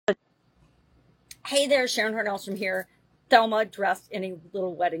Hey there, Sharon Hornellstrom here. Thelma dressed in a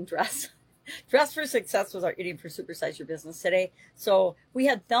little wedding dress. Dress for success was our idiom for supersize your business today. So we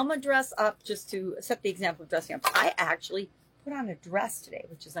had Thelma dress up just to set the example of dressing up. I actually put on a dress today,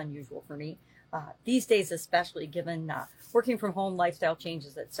 which is unusual for me these days, especially given working from home, lifestyle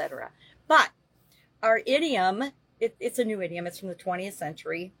changes, etc. But our idiom, it's a new idiom. It's from the 20th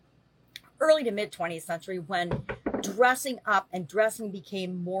century, early to mid 20th century, when dressing up and dressing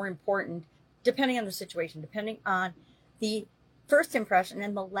became more important depending on the situation, depending on the first impression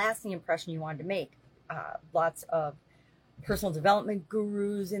and the lasting impression you wanted to make. Lots of personal development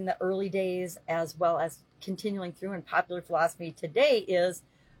gurus in the early days, as well as continuing through, in popular philosophy today, is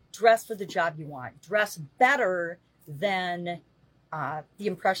dress for the job you want. Dress better than the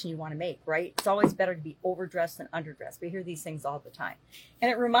impression you want to make, right? It's always better to be overdressed than underdressed. We hear these things all the time. And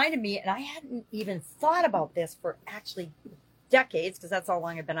it reminded me, and I hadn't even thought about this for actually decades, because that's how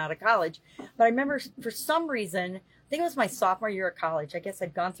long I've been out of college. But I remember for some reason, I think it was my sophomore year of college. I guess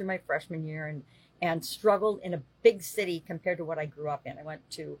I'd gone through my freshman year and struggled in a big city compared to what I grew up in. I went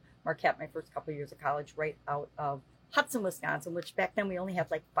to Marquette my first couple of years of college, right out of Hudson, Wisconsin, which back then we only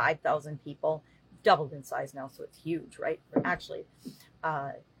had like 5,000 people, doubled in size now, so it's huge, right? We're actually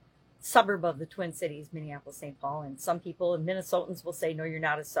suburb of the Twin Cities, Minneapolis, St. Paul. And some people, Minnesotans, will say, no, you're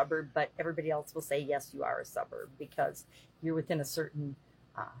not a suburb, but everybody else will say, yes, you are a suburb, because you're within a certain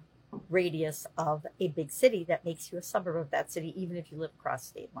radius of a big city that makes you a suburb of that city, even if you live across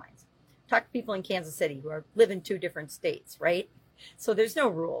state lines. Talk to people in Kansas City who live in two different states, right? So there's no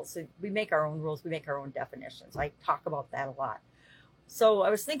rules. We make our own rules. We make our own definitions. I talk about that a lot. So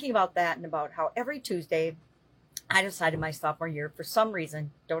I was thinking about that and about how every Tuesday, I decided my sophomore year, for some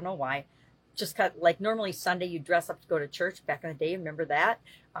reason, don't know why, just like normally Sunday you dress up to go to church. Back in the day, remember that?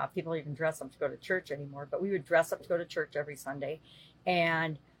 People don't even dress up to go to church anymore, but we would dress up to go to church every Sunday.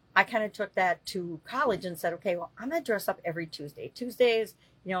 And I kind of took that to college and said, okay, well, I'm going to dress up every Tuesday. Tuesdays,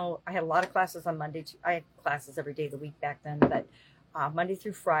 I had a lot of classes on Monday. I had classes every day of the week back then, but Monday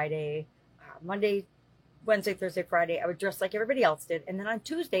through Friday, Monday, Wednesday, Thursday, Friday, I would dress like everybody else did. And then on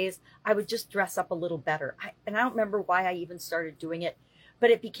Tuesdays, I would just dress up a little better. I don't remember why I even started doing it, but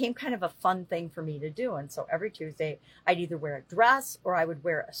it became kind of a fun thing for me to do. And so every Tuesday, I'd either wear a dress, or I would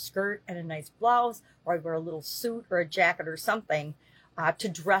wear a skirt and a nice blouse, or I'd wear a little suit or a jacket or something to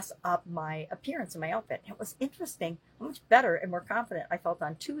dress up my appearance and my outfit. And it was interesting how much better and more confident I felt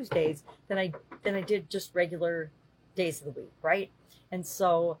on Tuesdays than I did just regular days of the week, right? And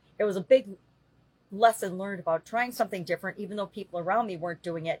so it was a big lesson learned about trying something different, even though people around me weren't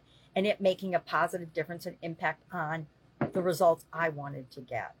doing it, and it making a positive difference and impact on the results I wanted to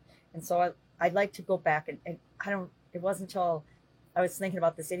get. And so I'd like to go back and it wasn't until I was thinking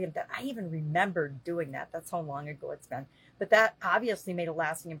about this idiom that I even remembered doing that. That's how long ago it's been. But that obviously made a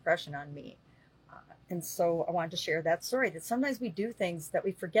lasting impression on me. And so I wanted to share that story, that sometimes we do things that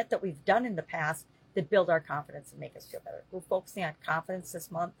we forget that we've done in the past that build our confidence and make us feel better. We're focusing on confidence this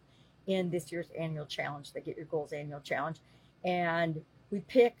month in this year's annual challenge, the Get Your Goals annual challenge. And we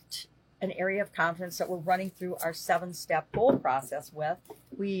picked an area of confidence that we're running through our 7-step goal process with.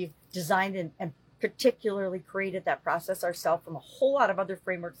 We designed and particularly created that process ourselves from a whole lot of other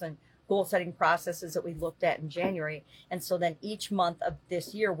frameworks and goal setting processes that we looked at in January. And so then each month of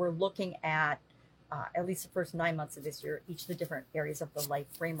this year, we're looking at least the first 9 months of this year, each of the different areas of the life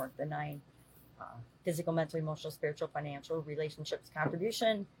framework, the 9 physical, mental, emotional, spiritual, financial, relationships,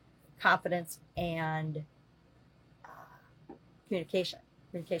 contribution, confidence, and communication.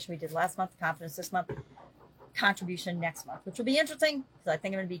 Communication we did last month, confidence this month, contribution next month, which will be interesting because I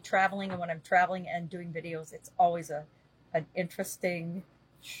think I'm going to be traveling. And when I'm traveling and doing videos, it's always an interesting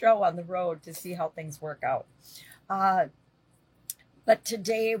show on the road to see how things work out. But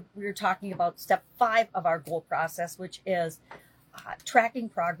today we're talking about step 5 of our goal process, which is tracking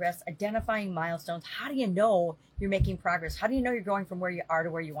progress, identifying milestones. How do you know you're making progress? How do you know you're going from where you are to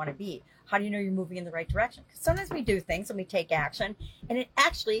where you want to be? How do you know you're moving in the right direction? Because sometimes we do things and we take action and it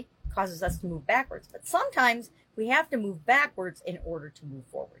actually causes us to move backwards. But sometimes we have to move backwards in order to move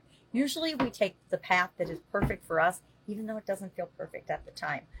forward. Usually we take the path that is perfect for us, even though it doesn't feel perfect at the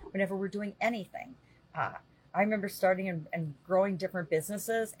time. Whenever we're doing anything, I remember starting and growing different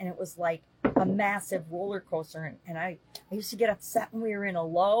businesses, and it was like a massive roller coaster. And I used to get upset when we were in a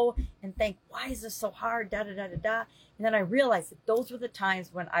low and think, why is this so hard? Da, da, da, da, da. And then I realized that those were the times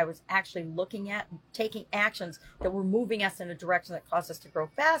when I was actually looking at and taking actions that were moving us in a direction that caused us to grow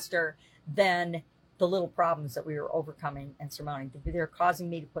faster than the little problems that we were overcoming and surmounting. They're causing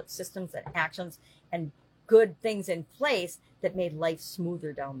me to put systems and actions and good things in place that made life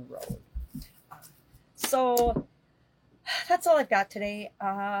smoother down the road. So That's all I've got today.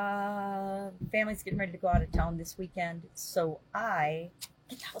 Family's getting ready to go out of town this weekend, so I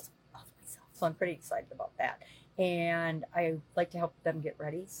get the house all to myself. So I'm pretty excited about that. And I like to help them get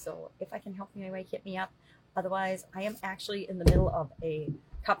ready. So if I can help you anyway, hit me up. Otherwise, I am actually in the middle of a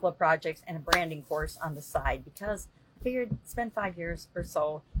couple of projects and a branding course on the side because I figured it's been 5 years or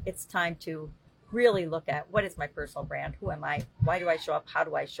so. It's time to really look at what is my personal brand? Who am I? Why do I show up? How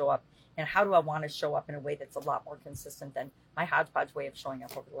do I show up? And how do I want to show up in a way that's a lot more consistent than my hodgepodge way of showing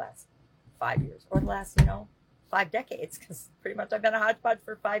up over the last 5 years or the last, 5 decades? Because pretty much I've been a hodgepodge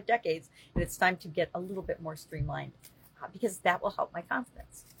for 5 decades, and it's time to get a little bit more streamlined because that will help my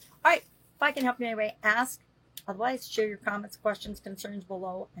confidence. All right, if I can help you anyway, ask. Otherwise, share your comments, questions, concerns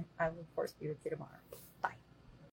below, and I will, of course, be with you tomorrow.